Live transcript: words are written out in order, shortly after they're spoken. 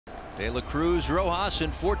De La Cruz, Rojas,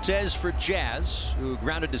 and Fortes for Jazz, who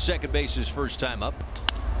grounded to second base his first time up.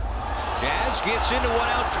 Jazz gets into one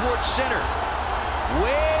out towards center.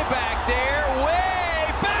 Way back there, way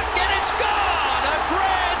back, and it's gone! A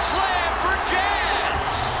grand slam for Jazz!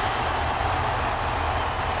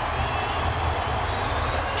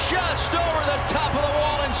 Just over the top of the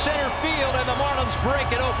wall in center field, and the Marlins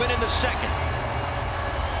break it open in the second.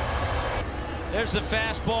 There's the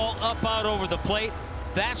fastball up out over the plate.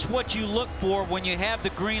 That's what you look for when you have the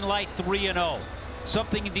green light 3-0.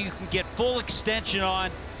 Something that you can get full extension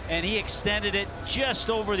on, and he extended it just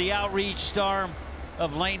over the outreached arm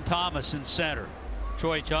of Lane Thomas in center.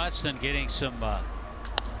 Troy Johnston getting some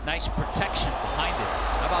nice protection behind it.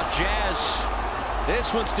 How about Jazz?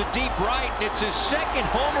 This one's to deep right, and it's his second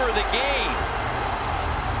homer of the game.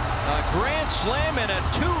 A grand slam and a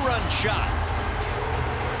two-run shot.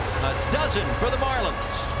 A dozen for the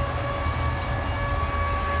Marlins.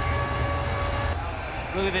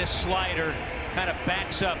 Look at this slider, kind of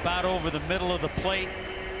backs up out over the middle of the plate.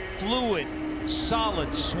 Fluid,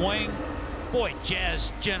 solid swing. Boy,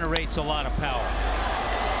 Jazz generates a lot of power.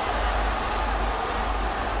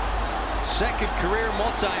 Second career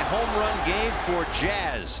multi-home run game for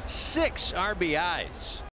Jazz. 6 RBIs.